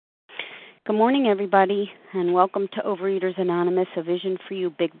Good morning, everybody, and welcome to Overeaters Anonymous, a Vision for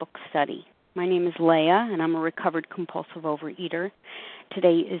You Big Book Study. My name is Leah, and I'm a recovered compulsive overeater.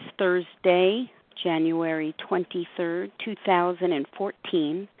 Today is Thursday, January 23rd,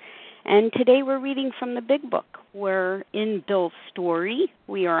 2014, and today we're reading from the Big Book. We're in Bill's story.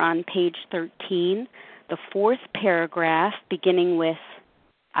 We are on page 13, the fourth paragraph, beginning with,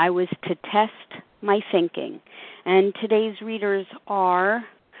 I was to test my thinking. And today's readers are,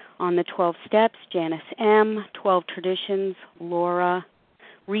 on the 12 Steps, Janice M., 12 Traditions, Laura,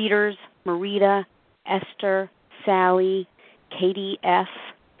 readers, Marita, Esther, Sally, Katie F.,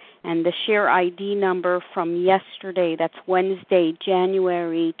 and the share ID number from yesterday, that's Wednesday,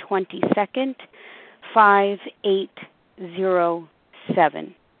 January 22nd,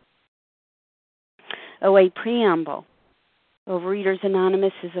 5807. OA Preamble. Overeaters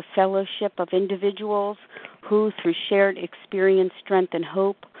Anonymous is a fellowship of individuals who, through shared experience, strength, and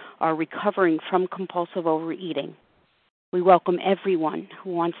hope, are recovering from compulsive overeating. We welcome everyone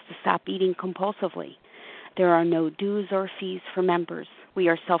who wants to stop eating compulsively. There are no dues or fees for members. We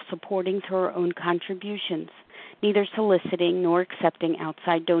are self-supporting through our own contributions, neither soliciting nor accepting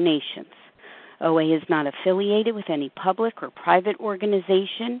outside donations. OA is not affiliated with any public or private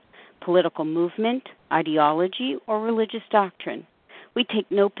organization, political movement, ideology, or religious doctrine. We take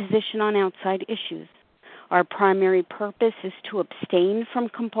no position on outside issues. Our primary purpose is to abstain from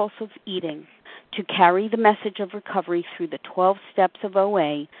compulsive eating, to carry the message of recovery through the 12 steps of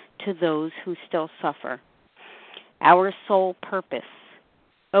OA to those who still suffer. Our sole purpose.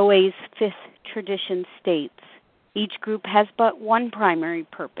 OA's fifth tradition states, each group has but one primary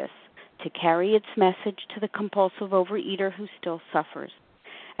purpose, to carry its message to the compulsive overeater who still suffers.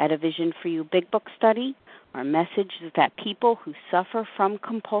 At A Vision for You Big Book Study, our message is that people who suffer from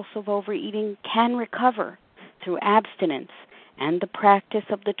compulsive overeating can recover through abstinence and the practice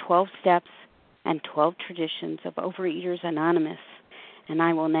of the 12 steps and 12 traditions of Overeaters Anonymous. And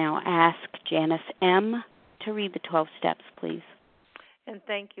I will now ask Janice M. to read the 12 steps, please. And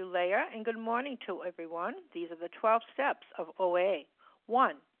thank you, Leah, and good morning to everyone. These are the 12 steps of OA.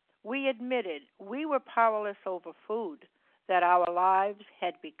 1. We admitted we were powerless over food, that our lives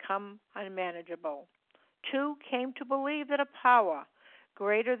had become unmanageable. 2. Came to believe that a power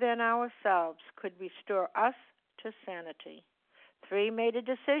greater than ourselves could restore us to sanity. 3. Made a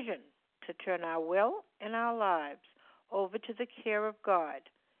decision to turn our will and our lives over to the care of God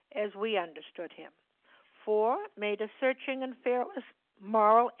as we understood Him. 4. Made a searching and fearless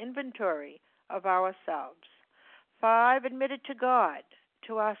moral inventory of ourselves. 5. Admitted to God,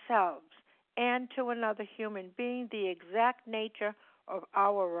 to ourselves, and to another human being the exact nature of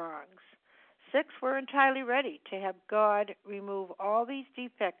our wrongs. 6. We're entirely ready to have God remove all these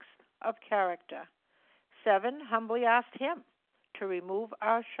defects of character. 7. Humbly asked Him to remove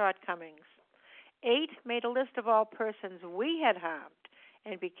our shortcomings. 8. Made a list of all persons we had harmed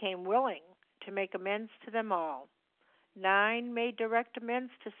and became willing to make amends to them all. 9. Made direct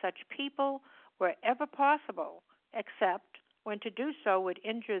amends to such people wherever possible, except when to do so would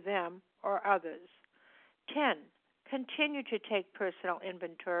injure them or others. 10. Continued to take personal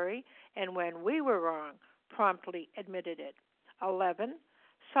inventory, and when we were wrong, promptly admitted it. 11.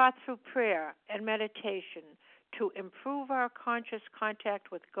 Sought through prayer and meditation to improve our conscious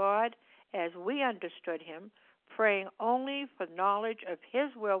contact with God as we understood Him, praying only for knowledge of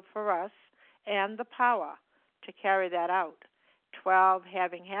His will for us and the power to carry that out. 12.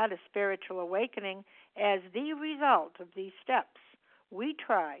 Having had a spiritual awakening as the result of these steps, we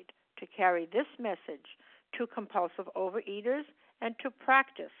tried to carry this message to compulsive overeaters and to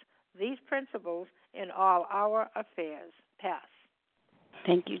practice these principles in all our affairs. Pass.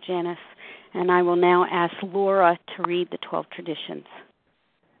 Thank you, Janice. And I will now ask Laura to read the 12 traditions.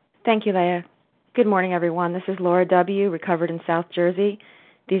 Thank you, Leah. Good morning, everyone. This is Laura W., recovered in South Jersey.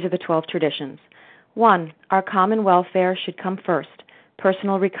 These are the 12 traditions. 1. Our common welfare should come first.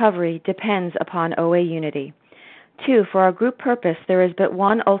 Personal recovery depends upon OA unity. 2. For our group purpose, there is but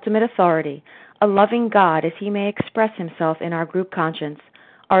one ultimate authority, a loving God as He may express Himself in our group conscience.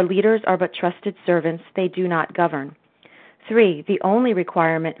 Our leaders are but trusted servants. They do not govern. 3. The only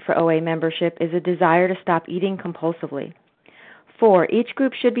requirement for OA membership is a desire to stop eating compulsively. 4. Each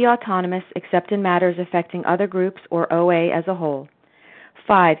group should be autonomous except in matters affecting other groups or OA as a whole.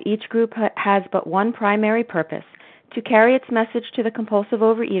 5. Each group has but one primary purpose, to carry its message to the compulsive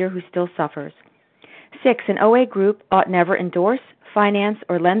overeater who still suffers. 6. An OA group ought never endorse, finance,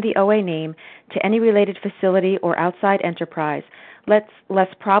 or lend the OA name to any related facility or outside enterprise,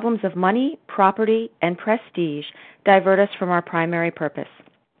 lest problems of money, property, and prestige divert us from our primary purpose.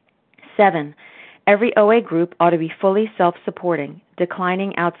 7. Every OA group ought to be fully self-supporting,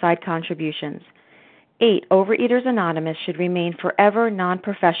 declining outside contributions. 8. Overeaters Anonymous should remain forever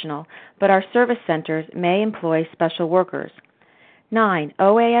non-professional, but our service centers may employ special workers. 9.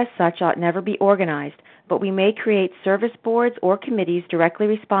 OA as such ought never be organized, but we may create service boards or committees directly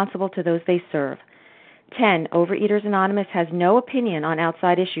responsible to those they serve. 10. Overeaters Anonymous has no opinion on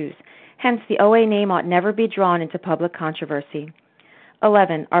outside issues. Hence, the OA name ought never be drawn into public controversy.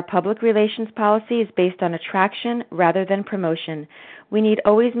 11. Our public relations policy is based on attraction rather than promotion. We need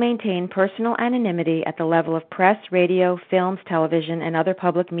always maintain personal anonymity at the level of press, radio, films, television, and other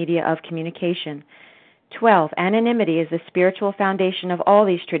public media of communication. 12. Anonymity is the spiritual foundation of all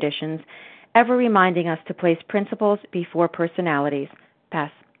these traditions, ever reminding us to place principles before personalities.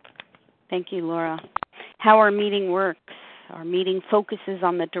 Pass. Thank you, Laura. How our meeting works. Our meeting focuses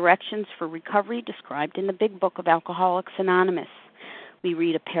on the directions for recovery described in the Big Book of Alcoholics Anonymous. We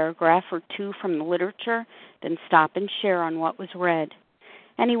read a paragraph or two from the literature, then stop and share on what was read.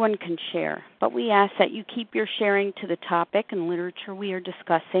 Anyone can share, but we ask that you keep your sharing to the topic and literature we are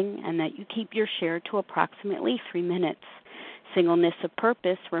discussing, and that you keep your share to approximately 3 minutes. Singleness of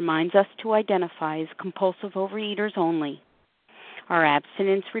purpose reminds us to identify as compulsive overeaters only. Our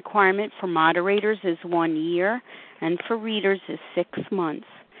abstinence requirement for moderators is 1 year, and for readers is 6 months.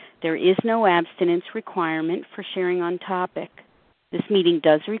 There is no abstinence requirement for sharing on topic. This meeting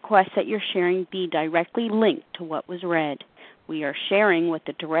does request that your sharing be directly linked to what was read. We are sharing what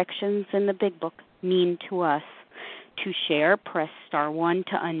the directions in the Big Book mean to us. To share, press star 1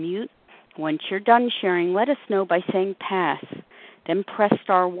 to unmute. Once you're done sharing, let us know by saying pass. Then press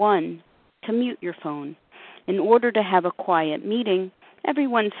star 1 to mute your phone. In order to have a quiet meeting,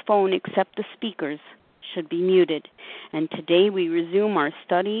 everyone's phone except the speaker's should be muted. And today we resume our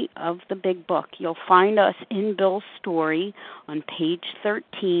study of the Big Book. You'll find us in Bill's story on page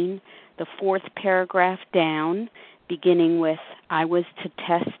 13, the 4th paragraph down, beginning with, I was to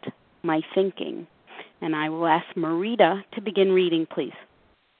test my thinking. And I will ask Marita to begin reading, please.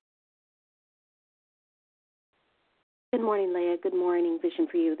 Good morning, Leah. Good morning, Vision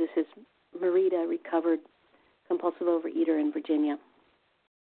for You. This is Marita, recovered compulsive overeater in Virginia.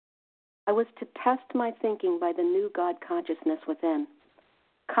 I was to test my thinking by the new God consciousness within.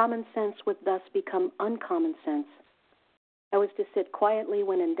 Common sense would thus become uncommon sense. I was to sit quietly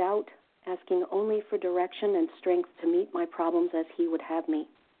when in doubt, asking only for direction and strength to meet my problems as He would have me.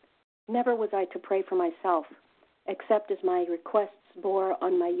 Never was I to pray for myself, except as my requests bore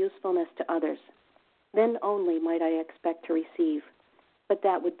on my usefulness to others. Then only might I expect to receive, but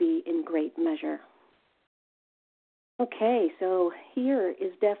that would be in great measure. Okay, so here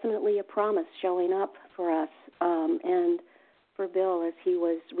is definitely a promise showing up for us, and for Bill as he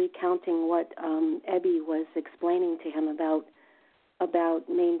was recounting what Ebby was explaining to him about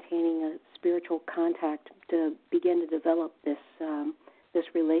maintaining a spiritual contact to begin to develop this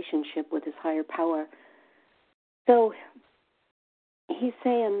relationship with his higher power. So he's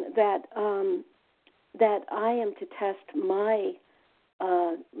saying that that I am to test my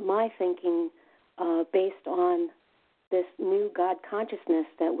thinking based on this new God consciousness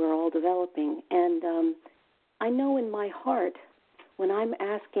that we're all developing. And I know in my heart, when I'm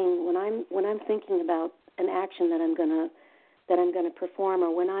thinking about an action that I'm gonna perform,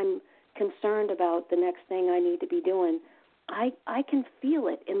 or when I'm concerned about the next thing I need to be doing, I can feel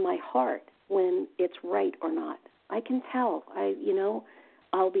it in my heart when it's right or not. I can tell.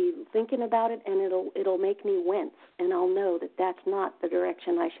 I'll be thinking about it, and it'll make me wince, and I'll know that that's not the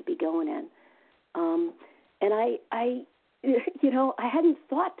direction I should be going in. And I hadn't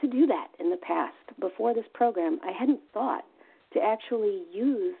thought to do that in the past. Before this program, I hadn't thought to actually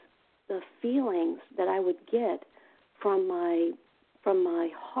use the feelings that I would get from my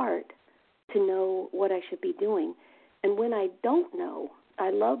heart to know what I should be doing. And when I don't know, I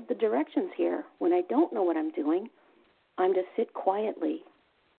love the directions here. When I don't know what I'm doing, I'm to sit quietly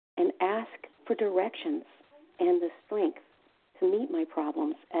and ask for directions and the strength to meet my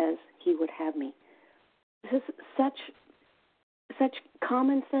problems as He would have me. This is such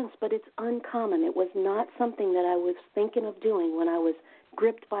common sense, but it's uncommon. It was not something that I was thinking of doing when I was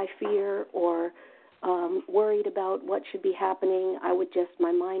gripped by fear or worried about what should be happening.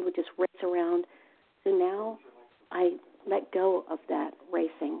 My mind would just race around. So now I let go of that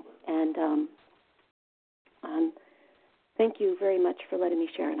racing. And thank you very much for letting me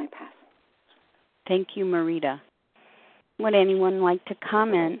share, and I pass. Thank you, Marita. Would anyone like to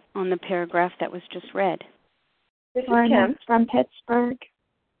comment on the paragraph that was just read? This is Kim from Pittsburgh.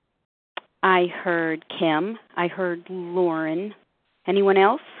 I heard Kim. I heard Lauren. Anyone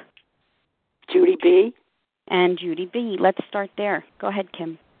else? Judy B. And Judy B. Let's start there. Go ahead,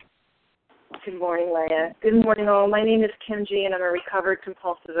 Kim. Good morning, Leah. Good morning, all. My name is Kim G., and I'm a recovered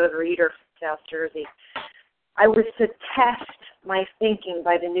compulsive overeater from South Jersey. I was to test my thinking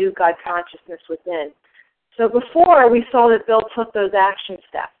by the new God consciousness within. So before, we saw that Bill took those action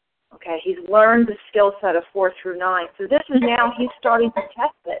steps. Okay, he's learned the skill set of 4 through 9. So this is now he's starting to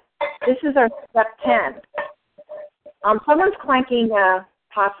test it. This is our step 10. Someone's clanking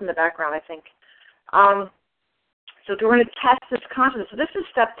pots in the background, I think. So we're going to test this consciousness. So this is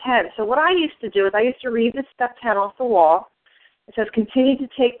step 10. So what I used to do is I used to read this step 10 off the wall. It says, continue to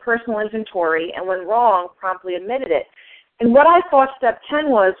take personal inventory, and when wrong, promptly admitted it. And what I thought step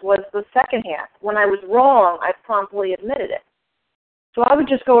 10 was the second half. When I was wrong, I promptly admitted it. So I would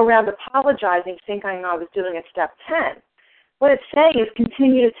just go around apologizing, thinking I was doing it step 10. What it's saying is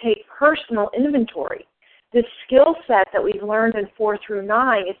continue to take personal inventory. This skill set that we've learned in 4 through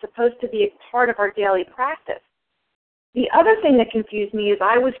 9 is supposed to be a part of our daily practice. The other thing that confused me is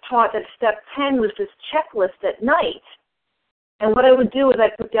I was taught that step 10 was this checklist at night. And what I would do is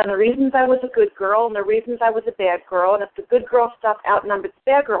I'd put down the reasons I was a good girl and the reasons I was a bad girl. And if the good girl stuff outnumbered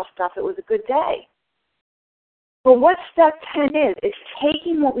the bad girl stuff, it was a good day. But what step 10 is, it's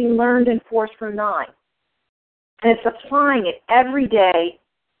taking what we learned in 4 through 9, and it's applying it every day,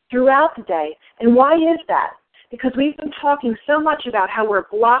 throughout the day. And why is that? Because we've been talking so much about how we're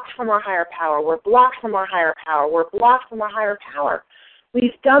blocked from our higher power, we're blocked from our higher power, we're blocked from our higher power.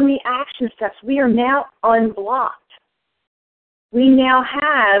 We've done the action steps. We are now unblocked. We now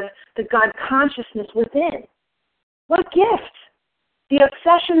have the God consciousness within. What gift! The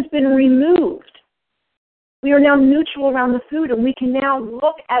obsession's been removed. We are now neutral around the food, and we can now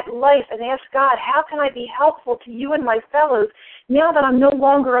look at life and ask God, how can I be helpful to you and my fellows now that I'm no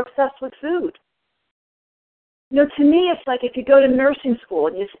longer obsessed with food? You know, to me, it's like if you go to nursing school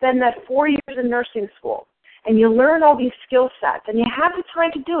and you spend that 4 years in nursing school and you learn all these skill sets and you have the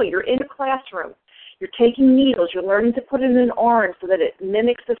time to do it. You're in a classroom. You're taking needles. You're learning to put it in an orange so that it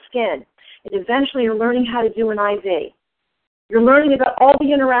mimics the skin. And eventually you're learning how to do an IV. You're learning about all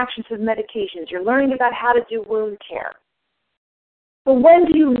the interactions with medications. You're learning about how to do wound care. But when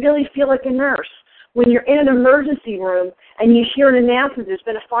do you really feel like a nurse? When you're in an emergency room and you hear an announcement, there's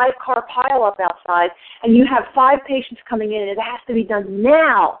been a 5-car pileup outside, and you have 5 patients coming in, and it has to be done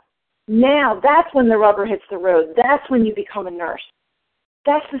now. Now, that's when the rubber hits the road. That's when you become a nurse.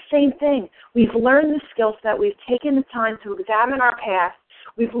 That's the same thing. We've learned the skill set. We've taken the time to examine our past.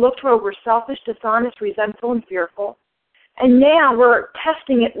 We've looked where we're selfish, dishonest, resentful, and fearful. And now we're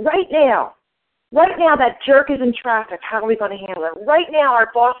testing it right now. Right now that jerk is in traffic. How are we going to handle it? Right now our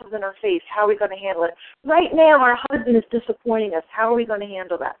boss is in our face. How are we going to handle it? Right now our husband is disappointing us. How are we going to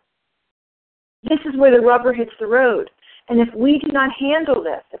handle that? This is where the rubber hits the road. And if we do not handle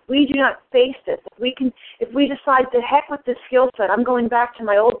this, if we do not face this, if we decide to heck with this skill set, I'm going back to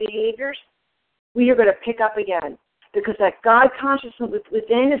my old behaviors, we are going to pick up again. Because that God consciousness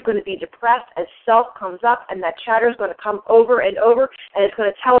within is going to be depressed as self comes up, and that chatter is going to come over and over, and it's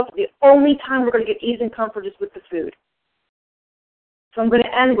going to tell us the only time we're going to get ease and comfort is with the food. So I'm going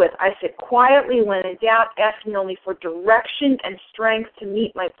to end with, I sit quietly when in doubt, asking only for direction and strength to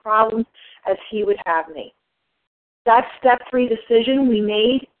meet my problems as He would have me. That step 3 decision we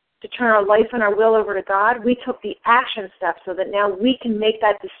made to turn our life and our will over to God, we took the action steps so that now we can make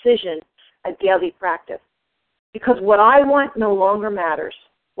that decision a daily practice. Because what I want no longer matters.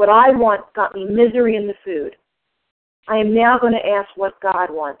 What I want got me misery in the food. I am now going to ask what God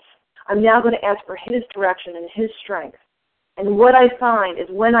wants. I'm now going to ask for His direction and His strength. And what I find is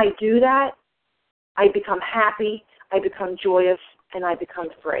when I do that, I become happy, I become joyous, and I become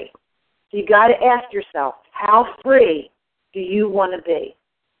free. So you got to ask yourself, how free do you want to be?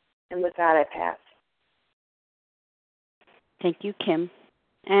 And with that, I pass. Thank you, Kim.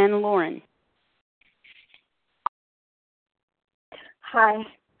 And Lauren. Hi,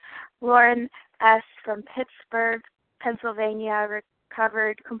 Lauren S. from Pittsburgh, Pennsylvania,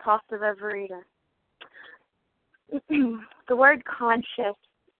 recovered compulsive overeater. The word consciousness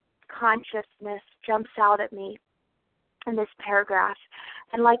jumps out at me in this paragraph.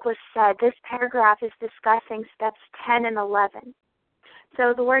 And like was said, this paragraph is discussing steps 10 and 11.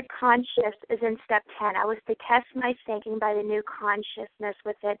 So the word conscious is in step 10. I was to test my thinking by the new consciousness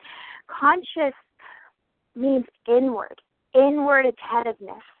within. Conscious means inward. Inward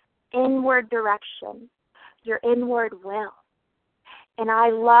attentiveness, inward direction, your inward will. And I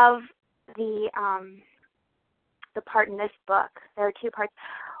love the part in this book, there are 2 parts,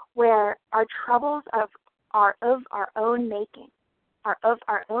 where our troubles are of our own making,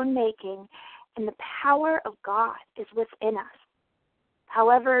 and the power of God is within us.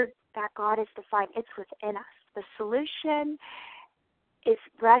 However that God is defined, it's within us. The solution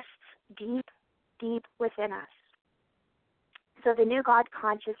rests deep, deep within us. So the new God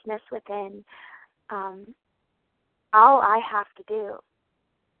consciousness within, all I have to do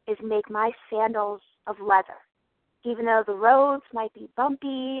is make my sandals of leather. Even though the roads might be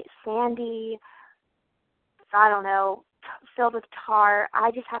bumpy, sandy, I don't know, filled with tar,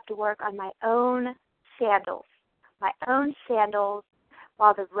 I just have to work on my own sandals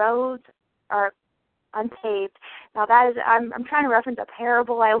while the roads are unpaved. Now that is, I'm trying to reference a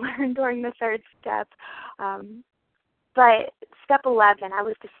parable I learned during the third step. But step 11, I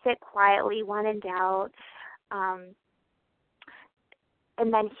was to sit quietly when in doubt.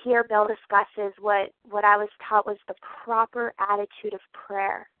 And then here Bill discusses what I was taught was the proper attitude of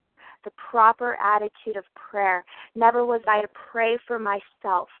prayer. The proper attitude of prayer. Never was I to pray for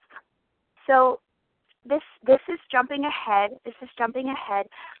myself. So this is jumping ahead.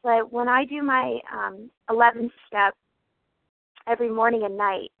 But when I do my 11th step every morning and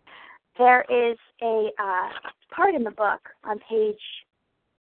night, there is a part in the book on page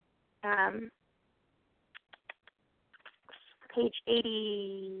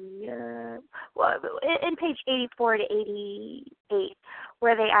 80, in page 84 to 88,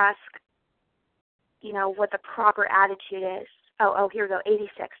 where they ask, what the proper attitude is. Oh, here we go,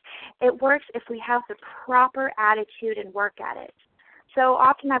 86. It works if we have the proper attitude and work at it. So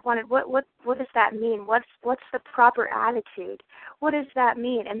often I've wondered, what does that mean? What's the proper attitude? What does that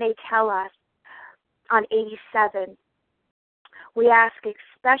mean? And they tell us on 87, we ask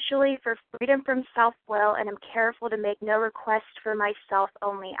especially for freedom from self-will, and am careful to make no request for myself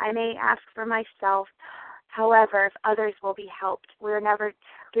only. I may ask for myself, however, if others will be helped. We are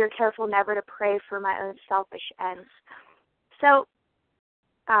careful never to pray for my own selfish ends. So,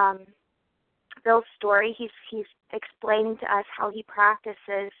 Bill's story, he's explaining to us how he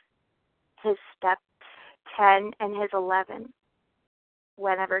practices his step 10 and his 11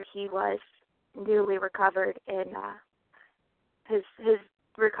 whenever he was newly recovered. In his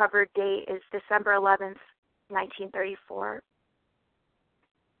recovered date is December 11th, 1934.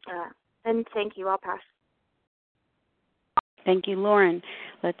 And thank you. I'll pass. Thank you, Lauren.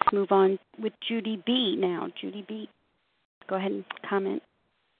 Let's move on with Judy B. now. Judy B., go ahead and comment.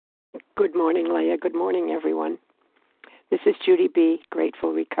 Good morning, Leah. Good morning, everyone. This is Judy B.,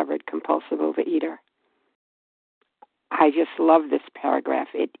 grateful, recovered, compulsive overeater. I just love this paragraph.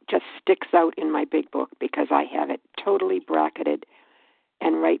 It just sticks out in my big book because I have it totally bracketed,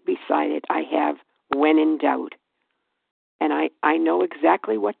 and right beside it I have when in doubt. And I know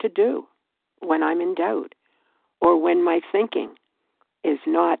exactly what to do when I'm in doubt, or when my thinking is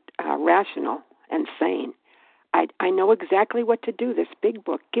not rational and sane. I know exactly what to do. This big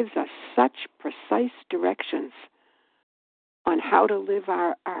book gives us such precise directions on how to live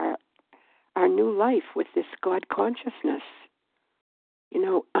our new life with this God consciousness.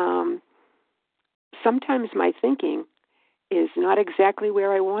 Sometimes my thinking is not exactly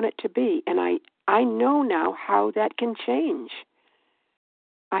where I want it to be, and I know now how that can change.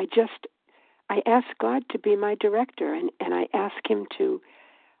 I ask God to be my director, and I ask Him to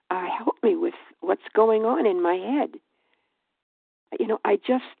help me with what's going on in my head. I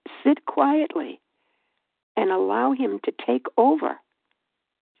just sit quietly and allow Him to take over,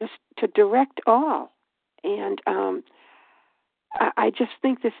 just to direct all. And I just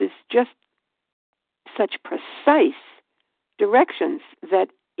think this is just such precise directions that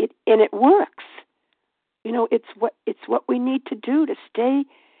it works. It's what we need to do to stay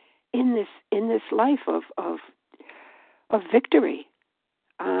in this life of victory.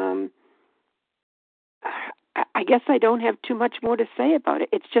 I guess I don't have too much more to say about it.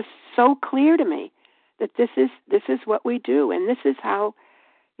 It's just so clear to me that this is what we do, and this is how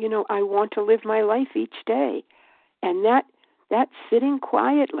I want to live my life each day. And that sitting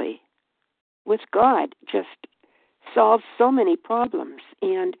quietly with God just solves so many problems.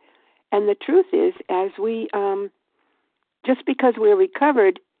 And the truth is, as we just because we're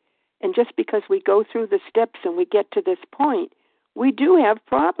recovered, and just because we go through the steps and we get to this point, we do have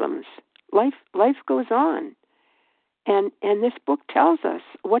problems. Life goes on. And this book tells us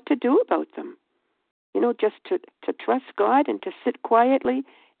what to do about them. Just to trust God and to sit quietly,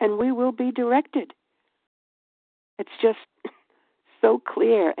 and we will be directed. It's just so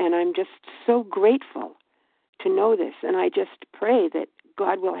clear, and I'm just so grateful to know this. And I just pray that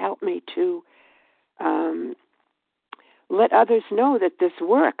God will help me to let others know that this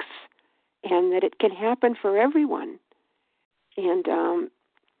works and that it can happen for everyone. And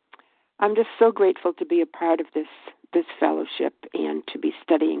I'm just so grateful to be a part of this fellowship and to be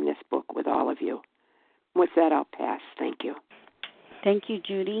studying this book with all of you. With that, I'll pass. Thank you. Thank you,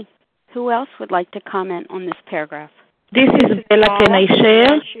 Judy. Who else would like to comment on this paragraph? This is Bella. Can I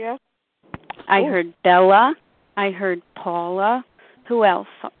share? I heard Bella. I heard Paula. Who else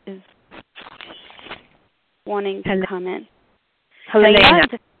is wanting to comment? Helena.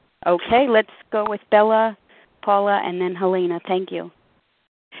 Okay, let's go with Bella, Paula, and then Helena. Thank you.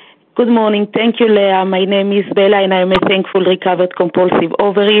 Good morning. Thank you, Leah. My name is Bella, and I'm a thankful recovered compulsive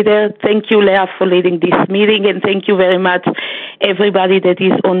overeater. Thank you, Leah, for leading this meeting, and thank you very much, everybody that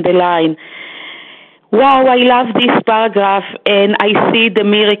is on the line. Wow, I love this paragraph, and I see the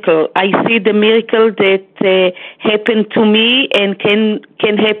miracle. I see the miracle that happened to me and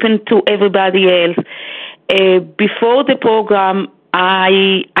can happen to everybody else. Before the program,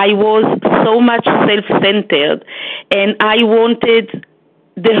 I was so much self-centered, and I wanted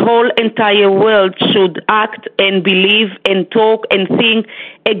the whole entire world should act and believe and talk and think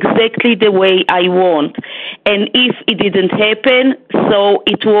exactly the way I want. And if it didn't happen, so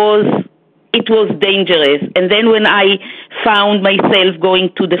it was dangerous. And then when I found myself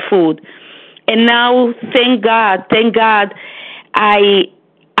going to the food, and now thank God, I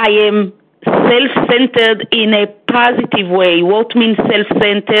am self-centered in a positive way. What means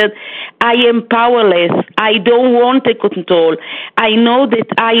self-centered? I am powerless. I don't want a control. I know that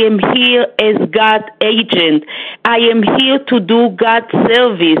I am here as God's agent. I am here to do God's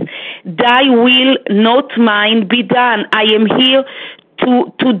service. Thy will, not mine, be done. I am here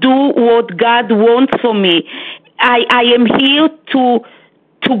to do what God wants for me. I am here to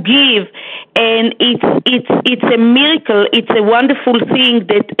give, and it's a miracle. It's a wonderful thing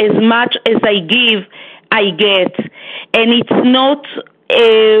that as much as I give, I get, and it's not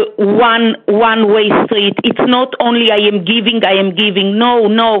a one-way street. It's not only I am giving.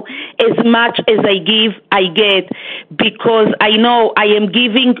 No. As much as I give, I get, because I know I am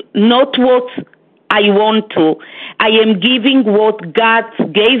giving not what I want to. I am giving what God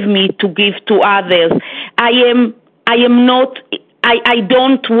gave me to give to others. I am not. I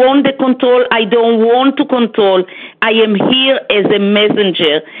don't want the control. I don't want to control. I am here as a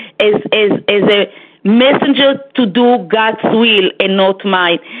messenger, as a messenger to do God's will and not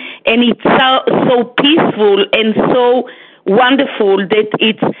mine. And it's so peaceful and so wonderful that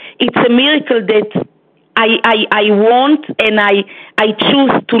it's a miracle that I want, and I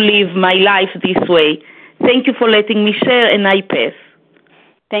choose to live my life this way. Thank you for letting me share, and I pass.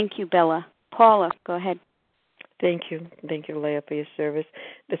 Thank you, Bella. Paula, go ahead. Thank you, Leah, for your service.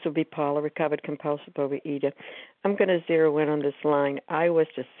 This will be Paula, recovered compulsive overeater. I'm going to zero in on this line. I was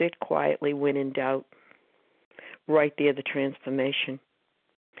to sit quietly when in doubt. Right there, the transformation.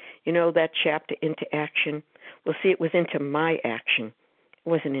 You know, that chapter, into action. Well, see, it was into my action. It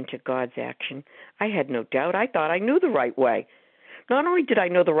wasn't into God's action. I had no doubt. I thought I knew the right way. Not only did I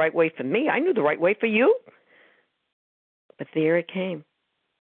know the right way for me, I knew the right way for you. But there it came.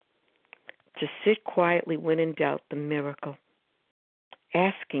 To sit quietly when in doubt, the miracle.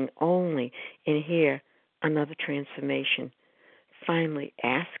 Asking only, and here, another transformation. Finally,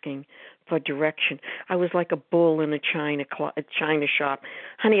 asking for direction. I was like a bull in a china shop.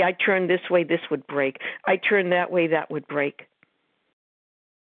 Honey, I turned this way, this would break. I turned that way, that would break.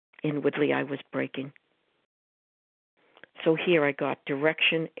 Inwardly, I was breaking. So here I got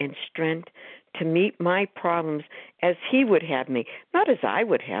direction and strength to meet my problems as He would have me, not as I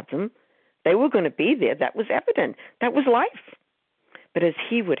would have them. They were going to be there. That was evident. That was life. But as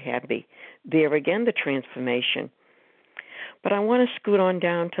He would have me, there again the transformation. But I want to scoot on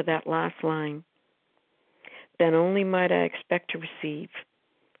down to that last line. Then only might I expect to receive.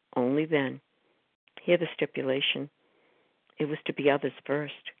 Only then. Hear the stipulation. It was to be others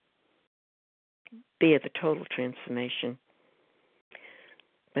first. There, the total transformation.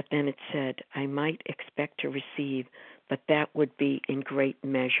 But then it said, I might expect to receive, but that would be in great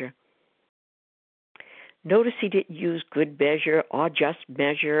measure. Notice He didn't use good measure or just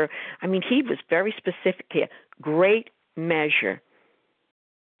measure. I mean, He was very specific here. Great measure.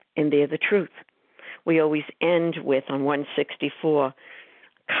 And they're the truth. We always end with, on 164,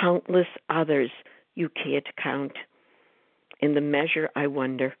 countless others you can't count. In the measure, I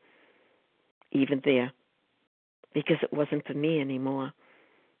wonder, even there, because it wasn't for me anymore.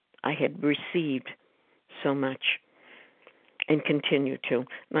 I had received so much and continue to.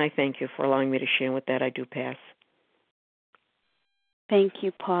 And I thank you for allowing me to share. With that, I do pass. Thank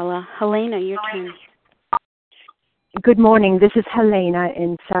you, Paula. Helena, your turn. Good morning. This is Helena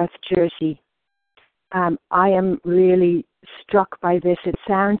in South Jersey. I am really struck by this. It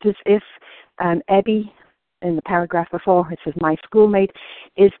sounds as if Ebby, in the paragraph before, it says, my schoolmate,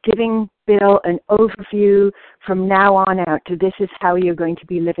 is giving Bill an overview from now on out to this is how you're going to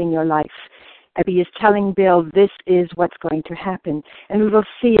be living your life. Abby is telling Bill this is what's going to happen. And we will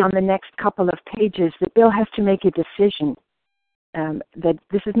see on the next couple of pages that Bill has to make a decision, that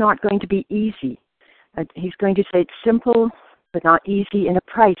this is not going to be easy. He's going to say it's simple but not easy, and a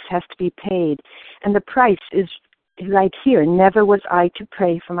price has to be paid. And the price is right here. Never was I to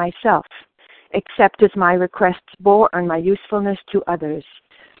pray for myself, except as my requests bore on my usefulness to others.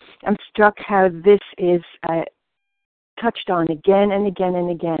 I'm struck how this is touched on again and again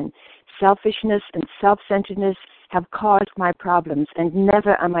and again. Selfishness and self-centeredness have caused my problems, and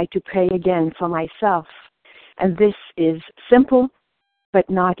never am I to pray again for myself. And this is simple, but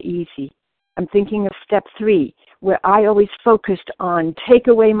not easy. I'm thinking of step 3, where I always focused on take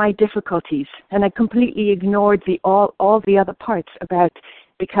away my difficulties, and I completely ignored all the other parts about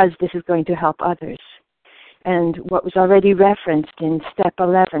because this is going to help others. And what was already referenced in step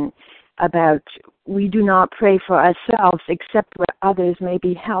 11 about we do not pray for ourselves except where others may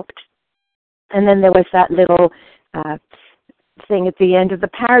be helped. And then there was that little thing at the end of the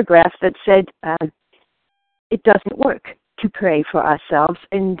paragraph that said it doesn't work to pray for ourselves,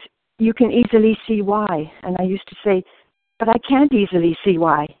 and you can easily see why. And I used to say, but I can't easily see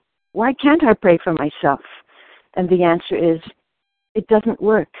why. Why can't I pray for myself? And the answer is, it doesn't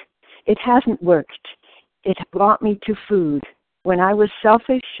work. It hasn't worked. It brought me to food. When I was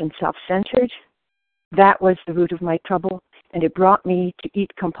selfish and self-centered, that was the root of my trouble, and it brought me to eat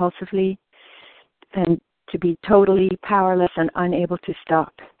compulsively and to be totally powerless and unable to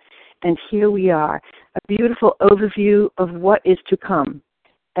stop. And here we are, a beautiful overview of what is to come.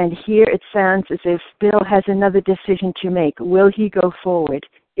 And here it sounds as if Bill has another decision to make. Will he go forward?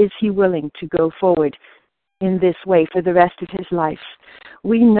 Is he willing to go forward in this way for the rest of his life?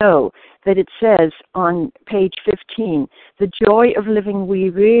 We know that it says on page 15, the joy of living we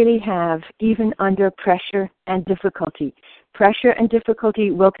really have even under pressure and difficulty. Pressure and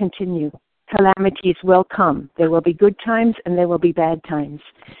difficulty will continue. Calamities will come. There will be good times and there will be bad times.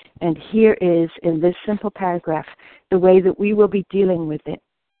 And here is, in this simple paragraph, the way that we will be dealing with it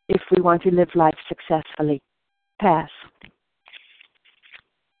if we want to live life successfully. Pass.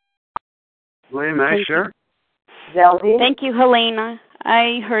 William, may I share? Zeldy? Thank you, Helena.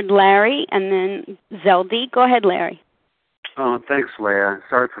 I heard Larry and then Zeldy. Go ahead, Larry. Oh, thanks, Leah.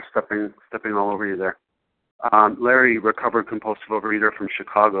 Sorry for stepping all over you there. Larry, recovered compulsive overeater from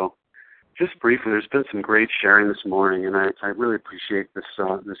Chicago. Just briefly, there's been some great sharing this morning, and I really appreciate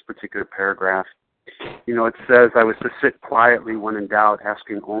this particular paragraph. You know, it says, I was to sit quietly when in doubt,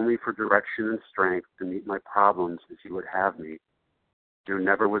 asking only for direction and strength to meet my problems as you would have me. You know,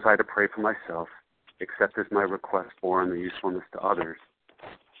 never was I to pray for myself, except as my request bore on the usefulness to others.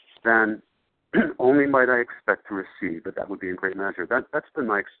 Then only might I expect to receive, but that would be in great measure. That's been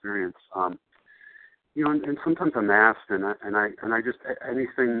my experience. You know, and sometimes I'm asked, and I just,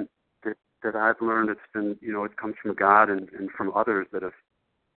 anything that I've learned, it's been, you know, it comes from God and from others that have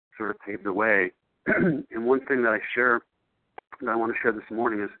sort of paved the way. And one thing that I want to share this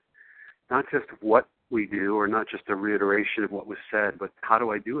morning is not just what we do or not just a reiteration of what was said, but how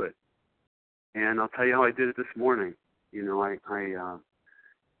do I do it? And I'll tell you how I did it this morning. You know, I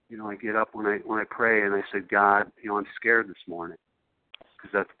get up when I pray and I say, God, you know, I'm scared this morning,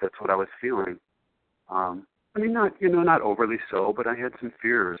 because that's what I was feeling. I mean, not overly so, but I had some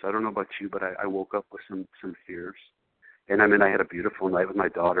fears. I don't know about you, but I woke up with some fears. And I mean, I had a beautiful night with my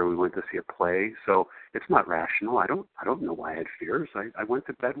daughter. We went to see a play, so it's not rational. I don't know why I had fears. I went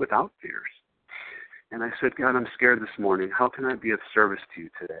to bed without fears. And I said, God, I'm scared this morning. How can I be of service to you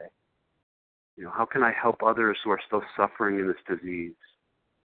today? You know, how can I help others who are still suffering in this disease?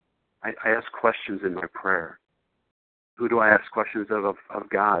 I ask questions in my prayer. Who do I ask questions of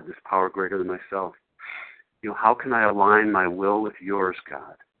God, this power greater than myself? You know, how can I align my will with yours,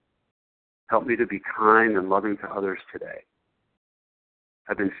 God? Help me to be kind and loving to others today.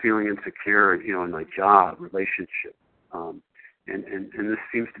 I've been feeling insecure, you know, in my job, relationship, and this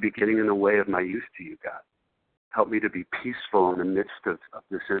seems to be getting in the way of my use to you, God. Help me to be peaceful in the midst of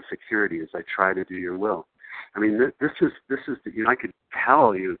this insecurity as I try to do your will. I mean, this is you know, I could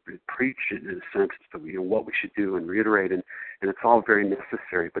tell you, preach in a sense, you know, what we should do and reiterate, and it's all very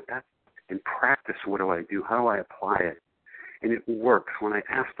necessary. But that, in practice, what do I do? How do I apply it? And it works when I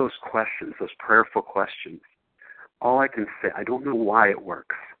ask those questions, those prayerful questions. All I can say, I don't know why it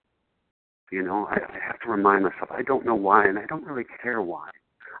works. You know, I have to remind myself, I don't know why, and I don't really care why.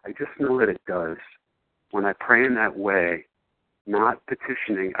 I just know that it does. When I pray in that way, not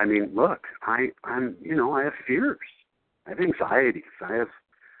petitioning, I mean, look, I'm, you know, I have fears. I have anxieties. I have,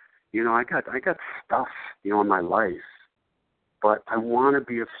 you know, I got stuff, you know, in my life. But I want to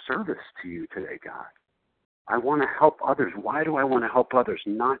be of service to you today, God. I want to help others. Why do I want to help others?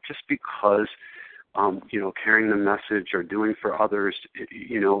 Not just because, carrying the message or doing for others,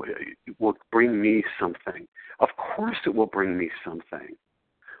 it will bring me something. Of course it will bring me something.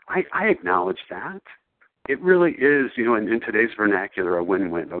 I acknowledge that. It really is, in today's vernacular, a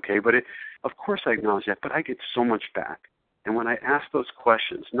win-win, okay? But of course I acknowledge that, but I get so much back. And when I ask those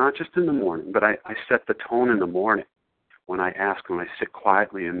questions, not just in the morning, but I set the tone in the morning. When I sit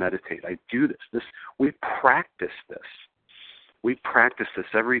quietly and meditate, I do this. We practice this. We practice this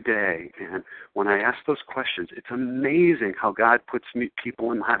every day. And when I ask those questions, it's amazing how God puts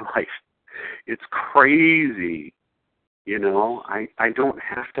people in my life. It's crazy. I don't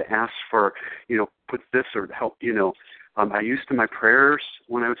have to ask for, put this or help, I used to my prayers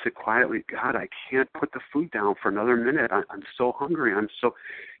when I would sit quietly, God, I can't put the food down for another minute. I'm so hungry. I'm so,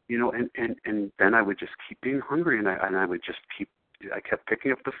 and then I would just keep being hungry, and I would just I kept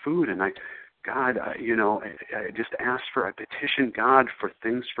picking up the food, and I just asked I petitioned God for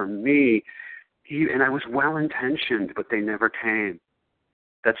things for me, and I was well-intentioned, but they never came.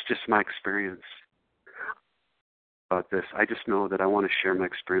 That's just my experience about this. I just know that I want to share my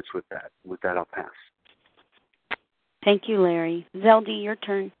experience with that. With that, I'll pass. Thank you, Larry. Zeldy, your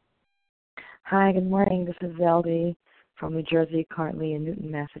turn. Hi, good morning. This is Zeldy from New Jersey, currently in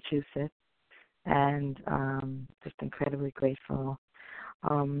Newton, Massachusetts, and just incredibly grateful.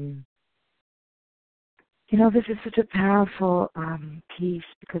 This is such a powerful piece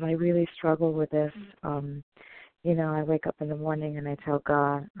because I really struggle with this. I wake up in the morning and I tell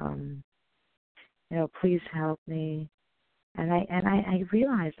God, please help me. And I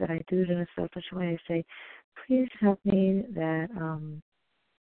realize that I do it in a selfish way. I say, please help me that,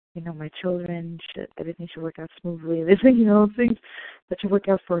 my children, everything should work out smoothly. Things that should work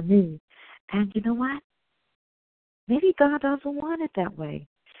out for me. And you know what? Maybe God doesn't want it that way.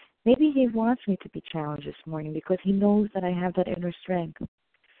 Maybe He wants me to be challenged this morning because He knows that I have that inner strength,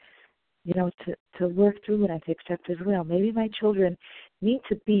 to work through it and to accept His will. Maybe my children need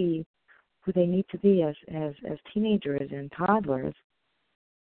to be who they need to be as teenagers and toddlers,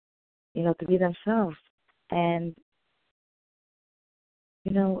 to be themselves. And,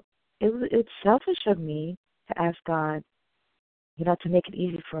 it's selfish of me to ask God, to make it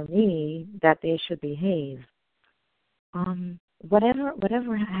easy for me that they should behave.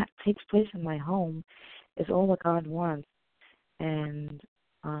 Whatever takes place in my home is all what God wants. And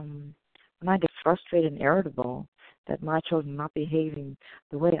when I get frustrated and irritable that my children are not behaving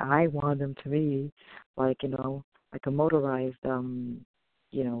the way I want them to be, like a motorized,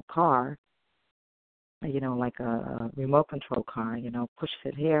 car, like a remote control car, push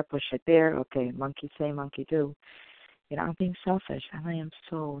it here, push it there, okay, monkey say, monkey do. I'm being selfish, and I am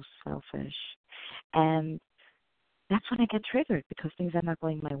so selfish. And that's when I get triggered because things are not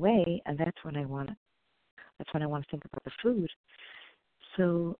going my way, and that's when I want to think about the food.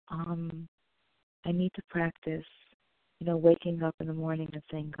 So I need to practice, waking up in the morning and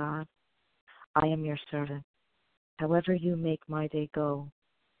saying, God, I am your servant. However you make my day go,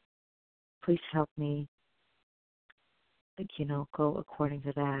 please help me, go according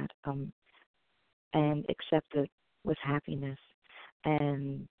to that, and accept it with happiness,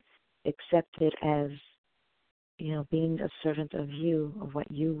 and accept it as, being a servant of you, of what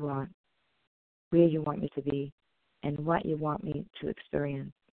you want, where you want me to be, and what you want me to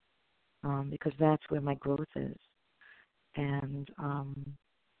experience, because that's where my growth is. And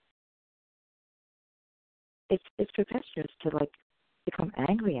it's preposterous to become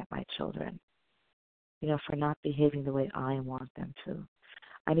angry at my children, for not behaving the way I want them to.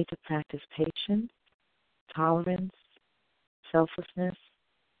 I need to practice patience, tolerance, selflessness,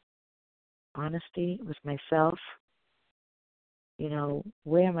 honesty with myself.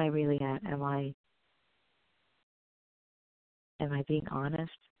 Where am I really at? Am I being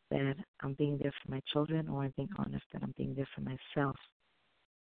honest that I'm being there for my children, or am I being honest that I'm being there for myself?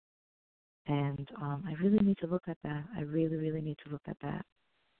 And I really need to look at that. I really, really need to look at that.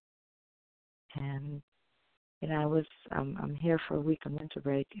 And I'm here for a week on winter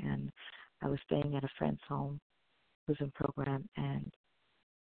break, and I was staying at a friend's home who's in program, and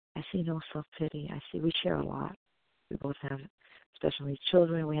I see no self-pity. We share a lot. We both have special needs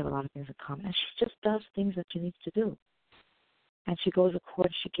children. We have a lot of things in common. And she just does things that she needs to do. And she goes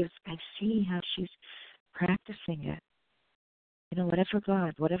according, I see how she's practicing it.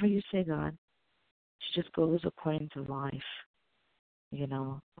 Whatever you say, God, she just goes according to life,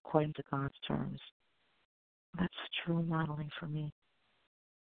 according to God's terms. That's true modeling for me.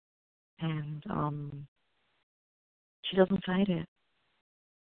 And she doesn't fight it.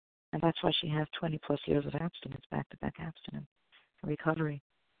 And that's why she has 20-plus years of abstinence, back-to-back abstinence, recovery.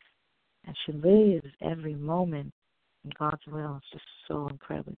 And she lives every moment in God's will. It's just so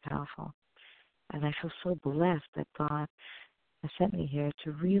incredibly powerful. And I feel so blessed that God has sent me here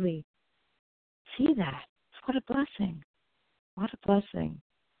to really see that. What a blessing. What a blessing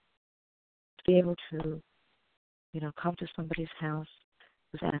to be able to, come to somebody's house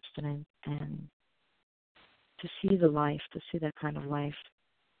who's abstinent and to see the life, to see that kind of life,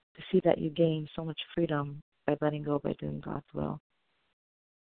 to see that you gain so much freedom by letting go, by doing God's will.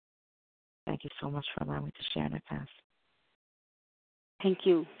 Thank you so much for allowing me to share in our pass. Thank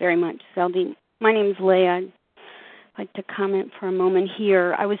you very much, Zeldine. My name is Leah. I'd like to comment for a moment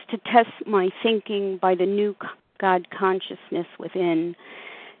here. I was to test my thinking by the new God consciousness within.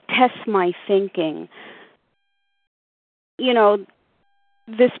 Test my thinking.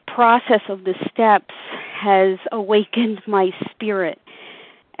 This process of the steps has awakened my spirit,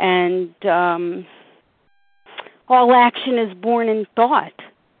 and all action is born in thought.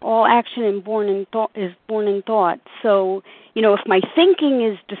 All action is born in thought. So, if my thinking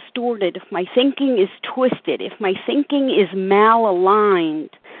is distorted, if my thinking is twisted, if my thinking is malaligned,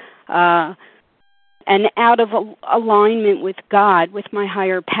 and out of alignment with God, with my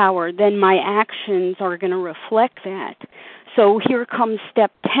higher power, then my actions are going to reflect that. So here comes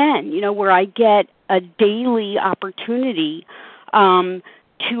step 10, where I get a daily opportunity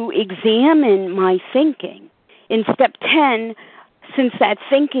to examine my thinking. In step 10, since that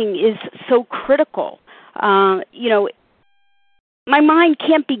thinking is so critical, my mind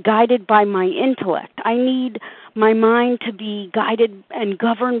can't be guided by my intellect. I need my mind to be guided and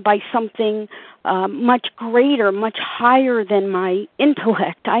governed by something much greater, much higher than my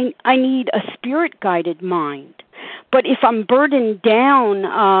intellect. I need a spirit-guided mind. But if I'm burdened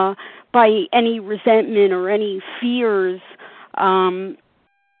down by any resentment or any fears, then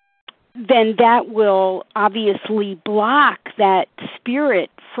that will obviously block that spirit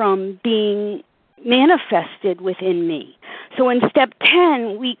from being manifested within me. So in step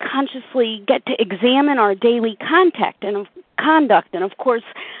 10, we consciously get to examine our daily conduct, and of course,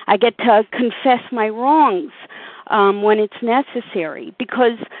 I get to confess my wrongs when it's necessary.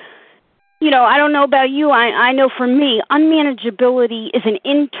 Because, I don't know about you, I know for me, unmanageability is an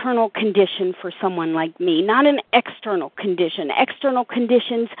internal condition for someone like me, not an external condition. External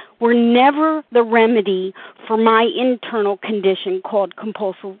conditions were never the remedy for my internal condition called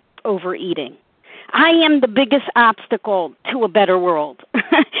compulsive overeating. I am the biggest obstacle to a better world,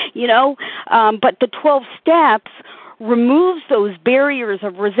 but the 12 steps removes those barriers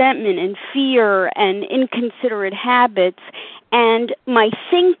of resentment and fear and inconsiderate habits, and my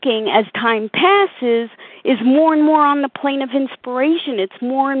thinking as time passes is more and more on the plane of inspiration. It's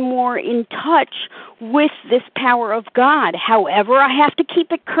more and more in touch with this power of God. However, I have to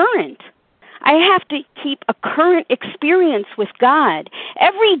keep it current. I have to keep a current experience with God.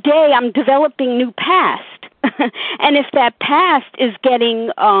 Every day I'm developing new past. And if that past is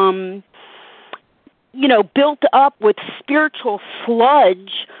getting, built up with spiritual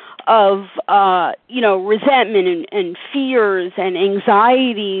sludge of, resentment and fears and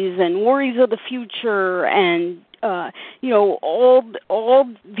anxieties and worries of the future and, all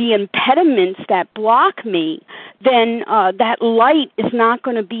the impediments that block me, then that light is not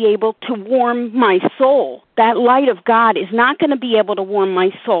going to be able to warm my soul. That light of God is not going to be able to warm my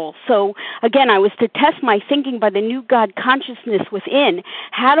soul. So, again, I was to test my thinking by the new God consciousness within.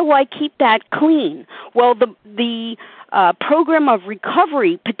 How do I keep that clean? Well, the program of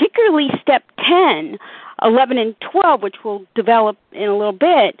recovery, particularly step 10, 11, and 12, which we'll develop in a little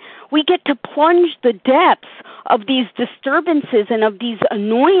bit, we get to plunge the depths of these disturbances and of these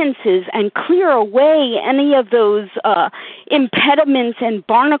annoyances and clear away any of those impediments and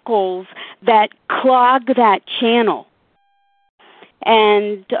barnacles that clog that channel.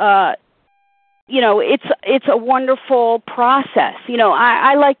 And it's a wonderful process.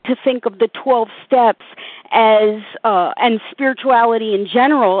 I like to think of the 12 steps as and spirituality in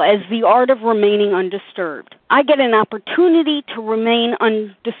general as the art of remaining undisturbed. I get an opportunity to remain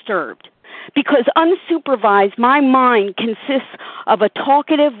undisturbed because unsupervised, my mind consists of a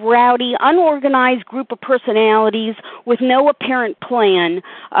talkative, rowdy, unorganized group of personalities with no apparent plan.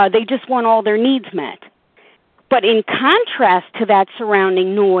 They just want all their needs met. But in contrast to that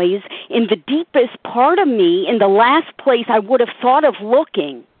surrounding noise, in the deepest part of me, in the last place I would have thought of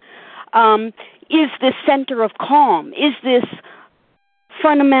looking, is this center of calm, is this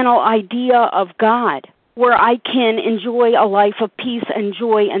fundamental idea of God, where I can enjoy a life of peace and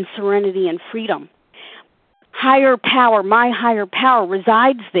joy and serenity and freedom. Higher power, my higher power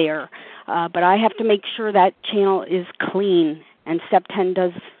resides there, but I have to make sure that channel is clean, and Step 10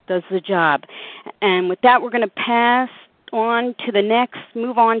 does the job. And with that, we're going to pass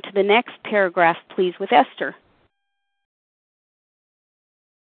move on to the next paragraph, please, with Esther.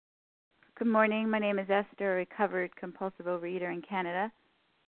 Good morning. My name is Esther, a recovered compulsive overeater in Canada.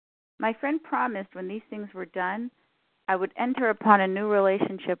 My friend promised when these things were done, I would enter upon a new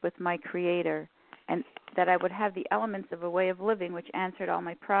relationship with my Creator, and that I would have the elements of a way of living which answered all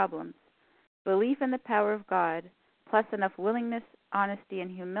my problems. Belief in the power of God, plus enough willingness, honesty, and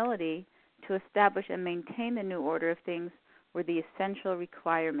humility to establish and maintain the new order of things were the essential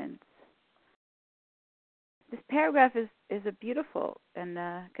requirements. This paragraph is a beautiful and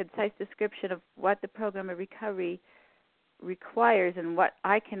concise description of what the program of recovery requires and what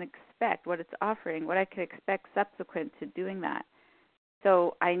I can expect, what it's offering, what I can expect subsequent to doing that.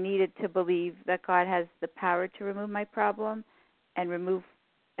 So I needed to believe that God has the power to remove my problem and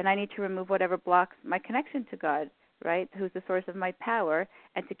I need to remove whatever blocks my connection to God, right, who's the source of my power,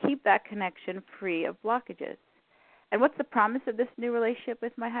 and to keep that connection free of blockages. And what's the promise of this new relationship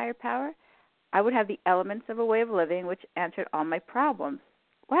with my higher power? I would have the elements of a way of living which answered all my problems.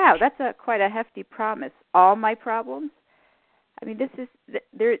 Wow, that's quite a hefty promise. All my problems? I mean,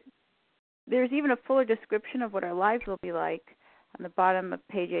 there's even a fuller description of what our lives will be like on the bottom of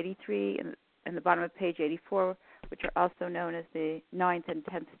page 83 and the bottom of page 84, which are also known as the 9th and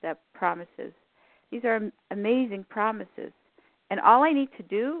 10th step promises. These are amazing promises. And all I need to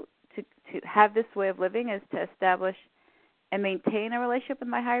do to have this way of living is to establish and maintain a relationship with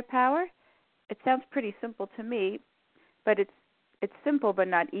my higher power. It sounds pretty simple to me, but it's simple but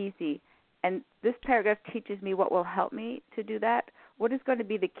not easy. And this paragraph teaches me what will help me to do that. What is going to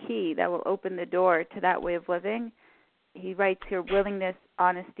be the key that will open the door to that way of living? He writes here, willingness,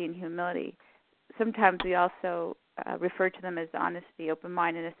 honesty, and humility. Sometimes we also refer to them as honesty,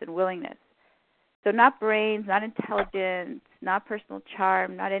 open-mindedness, and willingness. So not brains, not intelligence, not personal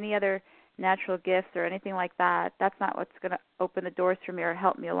charm, not any other natural gifts or anything like that. That's not what's going to open the doors for me or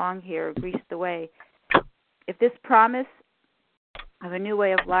help me along here or grease the way. If this promise of a new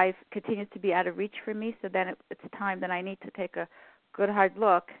way of life continues to be out of reach for me, so then it's time that I need to take a good hard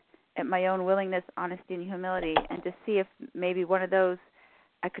look at my own willingness, honesty, and humility, and to see if maybe one of those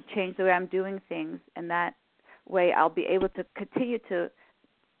I could change the way I'm doing things, and that way I'll be able to continue to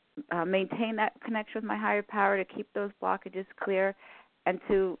maintain that connection with my higher power, to keep those blockages clear, and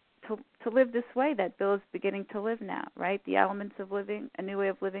to live this way that Bill is beginning to live now, right? The elements of living, a new way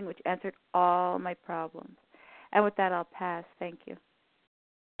of living, which answered all my problems. And with that, I'll pass. Thank you.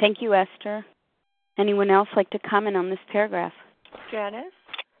 Thank you, Esther. Anyone else like to comment on this paragraph? Janice?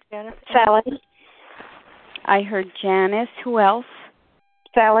 Sally? I heard Janice. Who else?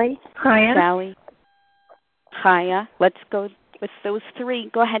 Sally? Chaya? Sally. Chaya. Let's go with those three.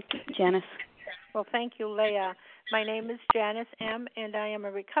 Go ahead, Janice. Well, thank you, Leah. My name is Janice M., and I am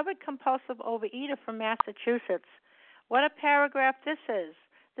a recovered compulsive overeater from Massachusetts. What a paragraph this is.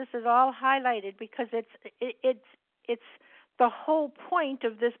 This is all highlighted because it's the whole point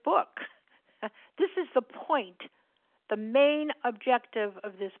of this book. This is the point. The main objective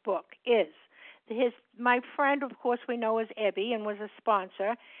of this book is my friend, of course, we know as Ebby and was a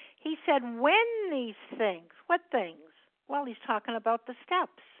sponsor. He said, when these things, what things? Well, he's talking about the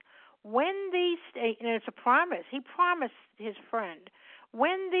steps. When these, and it's a promise. He promised his friend,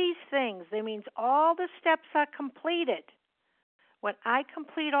 when these things, that means all the steps are completed. When I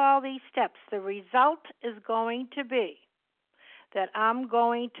complete all these steps, the result is going to be that I'm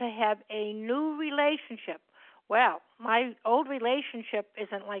going to have a new relationship. Well, my old relationship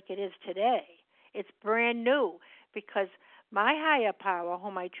isn't like it is today. It's brand new because my higher power,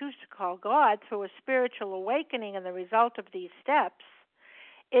 whom I choose to call God, through a spiritual awakening and the result of these steps,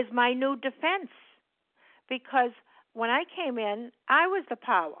 is my new defense. Because when I came in, I was the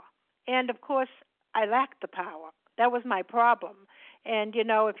power. And, of course, I lacked the power. That was my problem. And, you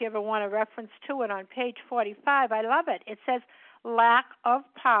know, if you ever want a reference to it on page 45, I love it. It says, lack of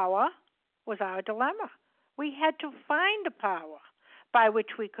power was our dilemma. We had to find a power by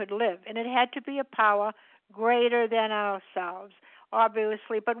which we could live, and it had to be a power greater than ourselves,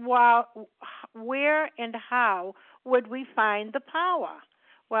 obviously. But where and how would we find the power?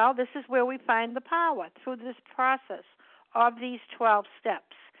 Well, this is where we find the power, through this process of these 12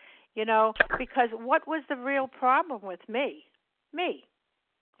 steps. You know, because what was the real problem with me? Me,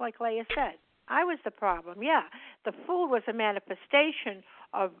 like Leah said. I was the problem, yeah. The food was a manifestation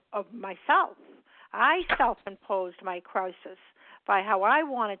of myself. I self-imposed my crisis by how I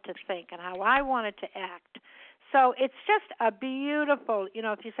wanted to think and how I wanted to act. So it's just a beautiful, you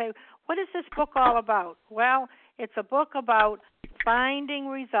know, if you say, what is this book all about? Well, it's a book about finding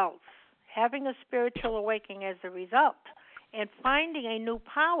results, having a spiritual awakening as a result, and finding a new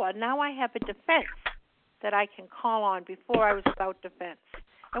power. Now I have a defense. that I can call on before I was without defense.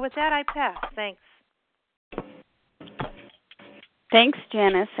 And with that, I pass. Thanks. Thanks,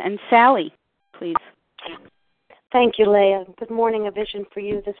 Janice. And Sally, please. Thank you, Leah. Good morning, A Vision for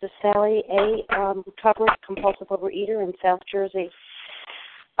You. This is Sally A., recovered compulsive overeater in South Jersey.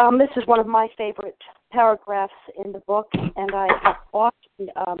 This is one of my favorite paragraphs in the book, and I often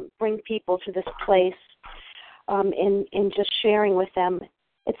bring people to this place in just sharing with them.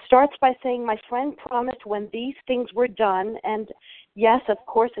 It starts by saying, my friend promised when these things were done, and yes, of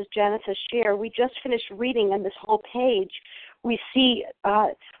course, as Janice has shared, we just finished reading on this whole page. We see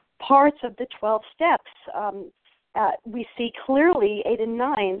parts of the 12 steps. We see clearly 8 and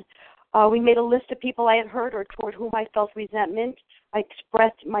 9. We made a list of people I had hurt or toward whom I felt resentment. I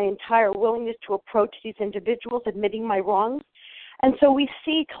expressed my entire willingness to approach these individuals, admitting my wrongs. And so we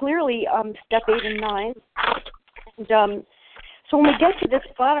see clearly step 8 and 9. And, so when we get to this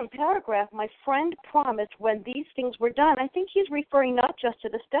bottom paragraph, my friend promised when these things were done, I think he's referring not just to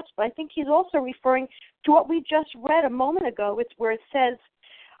the steps, but I think he's also referring to what we just read a moment ago. It's where it says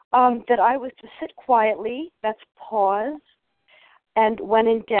that I was to sit quietly, that's pause, and when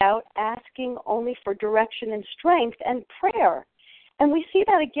in doubt, asking only for direction and strength and prayer. And we see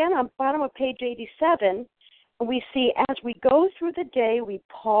that again on the bottom of page 87. We see as we go through the day, we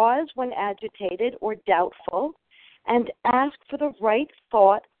pause when agitated or doubtful and ask for the right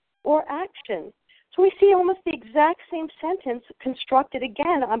thought or action. So we see almost the exact same sentence constructed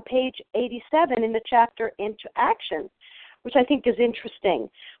again on page 87 in the chapter Into Action, which I think is interesting.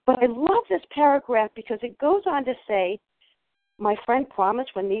 But I love this paragraph because it goes on to say, my friend promised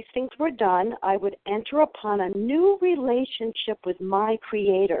when these things were done, I would enter upon a new relationship with my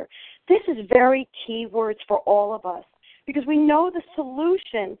Creator. This is very key words for all of us because we know the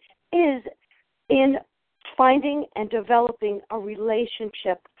solution is in finding and developing a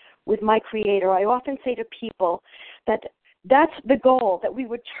relationship with my Creator. I often say to people that that's the goal, that we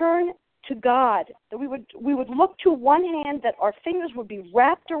would turn to God, that we would look to one hand, that our fingers would be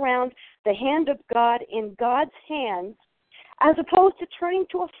wrapped around the hand of God in God's hands, as opposed to turning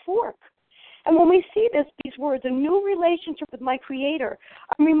to a fork. And when we see these words, a new relationship with my Creator,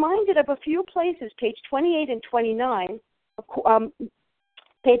 I'm reminded of a few places, page 28 and 29.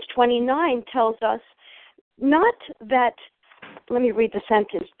 Page 29 tells us not that, let me read the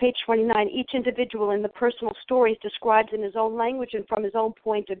sentence, page 29, each individual in the personal stories describes in his own language and from his own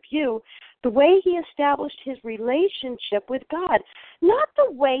point of view the way he established his relationship with God, not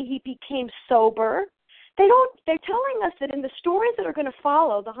the way he became sober. They're telling us that in the stories that are going to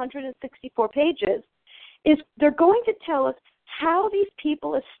follow, the 164 pages, is they're going to tell us how these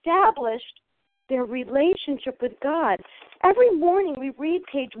people established their relationship with God. Every morning we read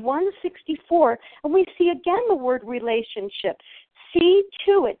page 164 and we see again the word relationship. See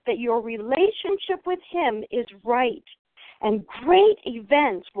to it that your relationship with Him is right, and great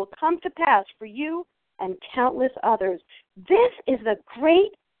events will come to pass for you and countless others. This is the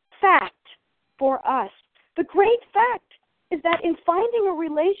great fact for us. The great fact is that in finding a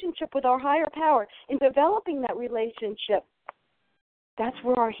relationship with our higher power, in developing that relationship, that's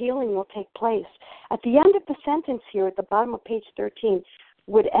where our healing will take place. At the end of the sentence here, at the bottom of page 13,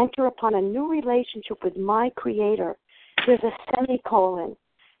 would enter upon a new relationship with my Creator. There's a semicolon.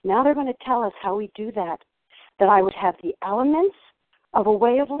 Now they're going to tell us how we do that. That I would have the elements of a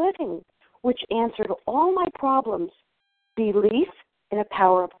way of living, which answered all my problems. Belief in a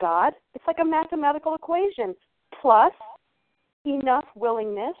power of God. It's like a mathematical equation. Plus enough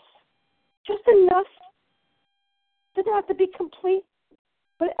willingness. Just enough. Doesn't have to be complete,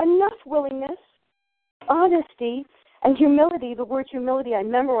 but enough willingness, honesty, and humility. The word humility, I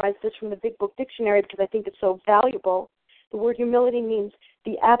memorized this from the Big Book Dictionary because I think it's so valuable. The word humility means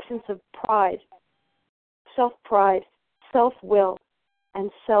the absence of pride, self-pride, self-will, and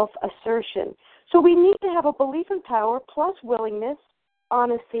self-assertion. So we need to have a belief in power plus willingness,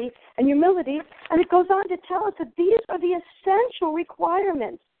 honesty, and humility. And it goes on to tell us that these are the essential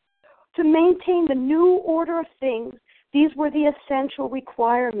requirements to maintain the new order of things. These were the essential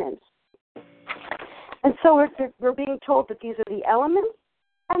requirements. And so we're being told that these are the elements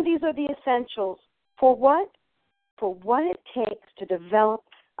and these are the essentials. For what? For what it takes to develop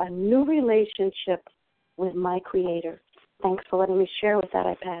a new relationship with my Creator. Thanks for letting me share. With that,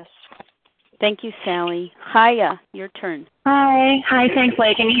 I pass. Thank you, Sally. Haya, your turn. Hi, thanks,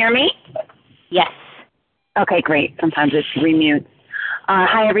 Leah. Can you hear me? Yes. Okay, great. Sometimes it's remute.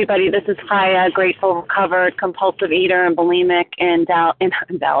 Hi, everybody. This is Haya, grateful, recovered, compulsive eater and bulimic in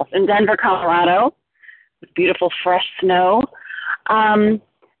Denver, Colorado, with beautiful fresh snow.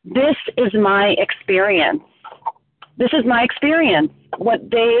 This is my experience. What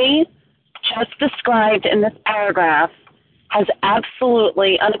they just described in this paragraph has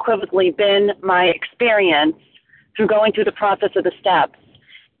absolutely, unequivocally been my experience through going through the process of the steps.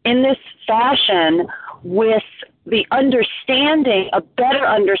 In this fashion, with the understanding, a better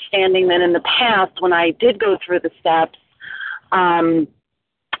understanding than in the past when I did go through the steps, I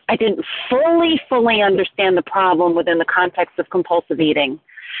didn't fully understand the problem within the context of compulsive eating.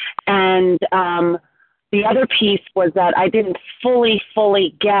 And the other piece was that I didn't fully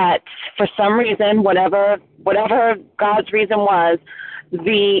get, for some reason, whatever God's reason was,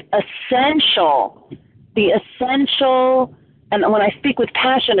 the essential, and when I speak with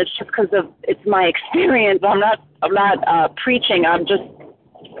passion, it's just because it's my experience. I'm not preaching. I'm just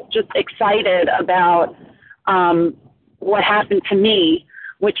excited about what happened to me,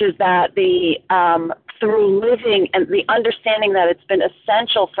 which is that through living and the understanding that it's been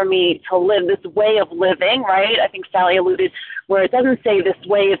essential for me to live this way of living, right? I think Sally alluded where it doesn't say this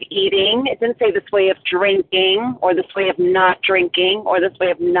way of eating. It didn't say this way of drinking or this way of not drinking or this way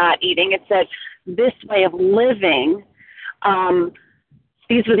of not eating. It said this way of living.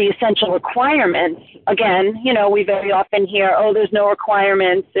 These were the essential requirements. Again, we very often hear, there's no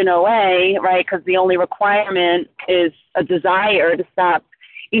requirements in OA, right? Because the only requirement is a desire to stop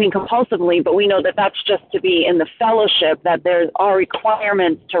eating compulsively, but we know that that's just to be in the fellowship, that there are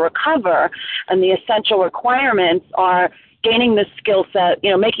requirements to recover, and the essential requirements are gaining this skill set,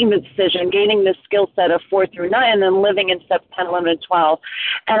 making the decision, gaining this skill set of 4 through 9, and then living in steps 10, 11, and 12.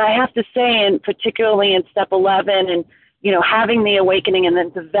 And I have to say, and particularly in step 11, and having the awakening and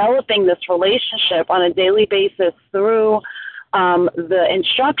then developing this relationship on a daily basis through the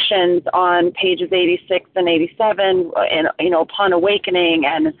instructions on pages 86 and 87, and upon awakening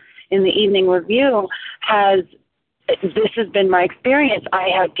and in the evening review, this has been my experience. I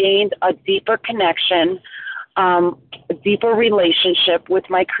have gained a deeper connection, a deeper relationship with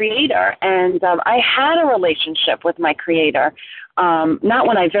my Creator, and I had a relationship with my Creator. Not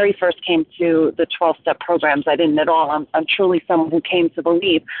when I very first came to the 12-step programs. I didn't at all. I'm truly someone who came to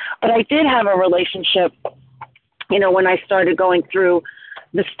believe. But I did have a relationship, when I started going through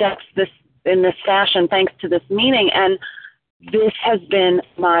the steps in this fashion, thanks to this meeting. And this has been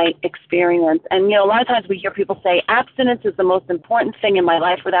my experience. And, a lot of times we hear people say, abstinence is the most important thing in my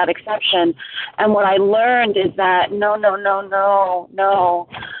life without exception. And what I learned is that, no.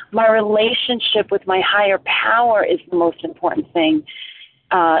 My relationship with my higher power is the most important thing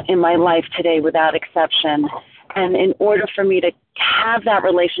in my life today without exception. And in order for me to have that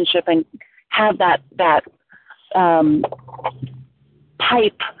relationship and have that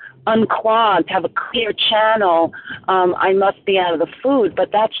pipe unclogged, have a clear channel, I must be out of the food.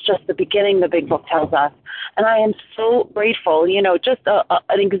 But that's just the beginning, the Big Book tells us. And I am so grateful, just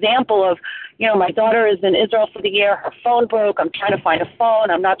an example of, my daughter is in Israel for the year. Her phone broke. I'm trying to find a phone.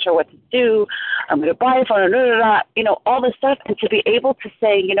 I'm not sure what to do. I'm going to buy a phone, all this stuff. And to be able to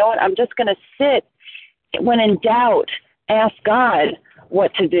say, I'm just going to sit. When in doubt, ask God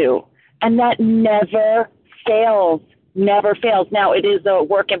what to do. And that never fails. Never fails. Now, it is a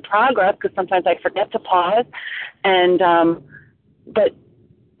work in progress because sometimes I forget to pause. And but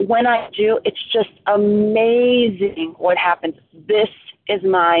when I do, it's just amazing what happens. This is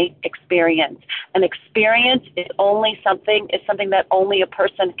my experience. An experience is something that only a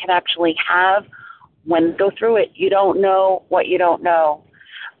person can actually have when they go through it. You don't know what you don't know.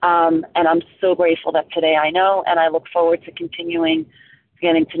 And I'm so grateful that today I know, and I look forward to continuing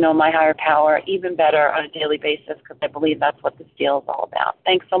getting to know my higher power even better on a daily basis, because I believe that's what this deal is all about.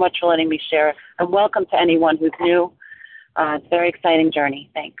 Thanks so much for letting me share, and welcome to anyone who's new. It's a very exciting journey.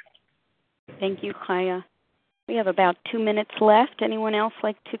 Thanks. Thank you, Chaya. We have about 2 minutes left. Anyone else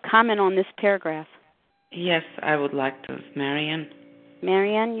like to comment on this paragraph? Yes, I would like to. Marianne?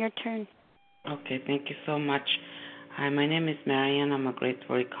 Marianne, your turn. Okay, thank you so much. Hi, my name is Marianne. I'm a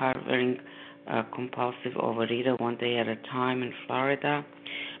grateful recovering compulsive overeater, one day at a time in Florida.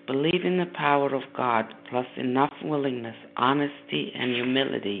 Believe in the power of God, plus enough willingness, honesty, and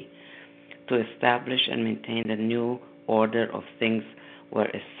humility to establish and maintain the new order of things were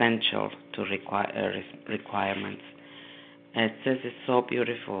essential to requirements. It says it's so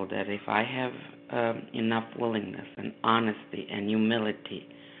beautiful that if I have enough willingness and honesty and humility,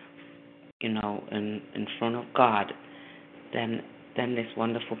 in front of God, then this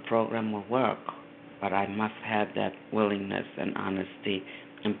wonderful program will work. But I must have that willingness and honesty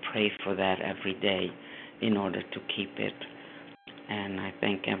and pray for that every day in order to keep it. And I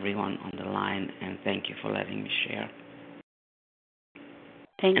thank everyone on the line, and thank you for letting me share.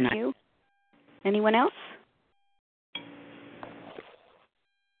 Thank you. Anyone else?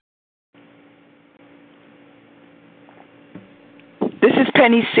 This is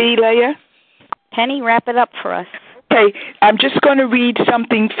Penny C. Leah. Penny, wrap it up for us. Okay, I'm just going to read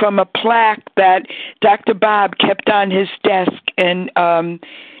something from a plaque that Dr. Bob kept on his desk in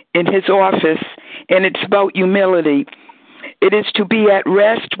his office, and it's about humility. It is to be at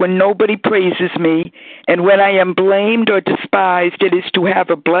rest when nobody praises me, and when I am blamed or despised, it is to have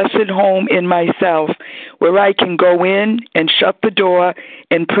a blessed home in myself, where I can go in and shut the door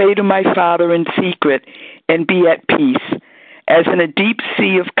and pray to my Father in secret and be at peace, as in a deep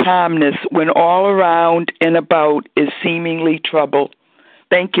sea of calmness when all around and about is seemingly trouble.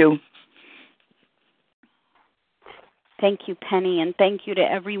 Thank you. Thank you, Penny, and thank you to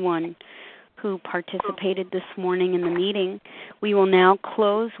everyone who participated this morning in the meeting. We will now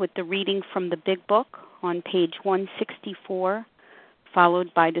close with the reading from the Big Book on page 164,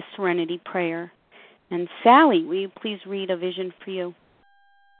 followed by the Serenity Prayer. And Sally, will you please read A Vision for You?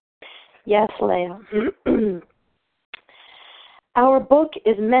 Yes, Leah. Our book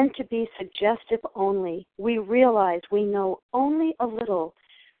is meant to be suggestive only. We realize we know only a little.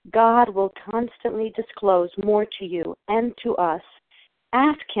 God will constantly disclose more to you and to us.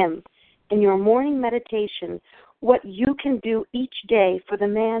 Ask Him in your morning meditation what you can do each day for the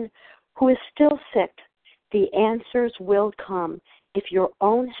man who is still sick. The answers will come if your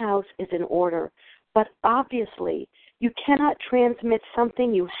own house is in order. But obviously, you cannot transmit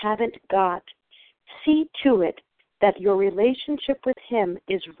something you haven't got. See to it that your relationship with Him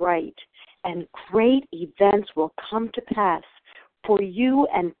is right, and great events will come to pass for you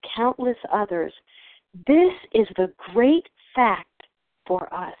and countless others. This is the great fact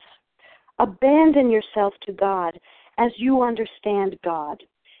for us. Abandon yourself to God as you understand God.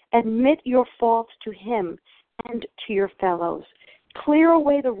 Admit your faults to Him and to your fellows. Clear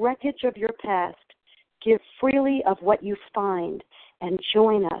away the wreckage of your past. Give freely of what you find and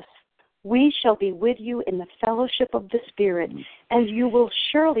join us. We shall be with you in the fellowship of the Spirit, and you will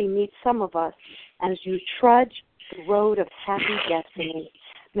surely meet some of us as you trudge the road of happy destiny.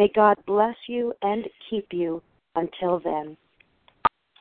 May God bless you and keep you until then.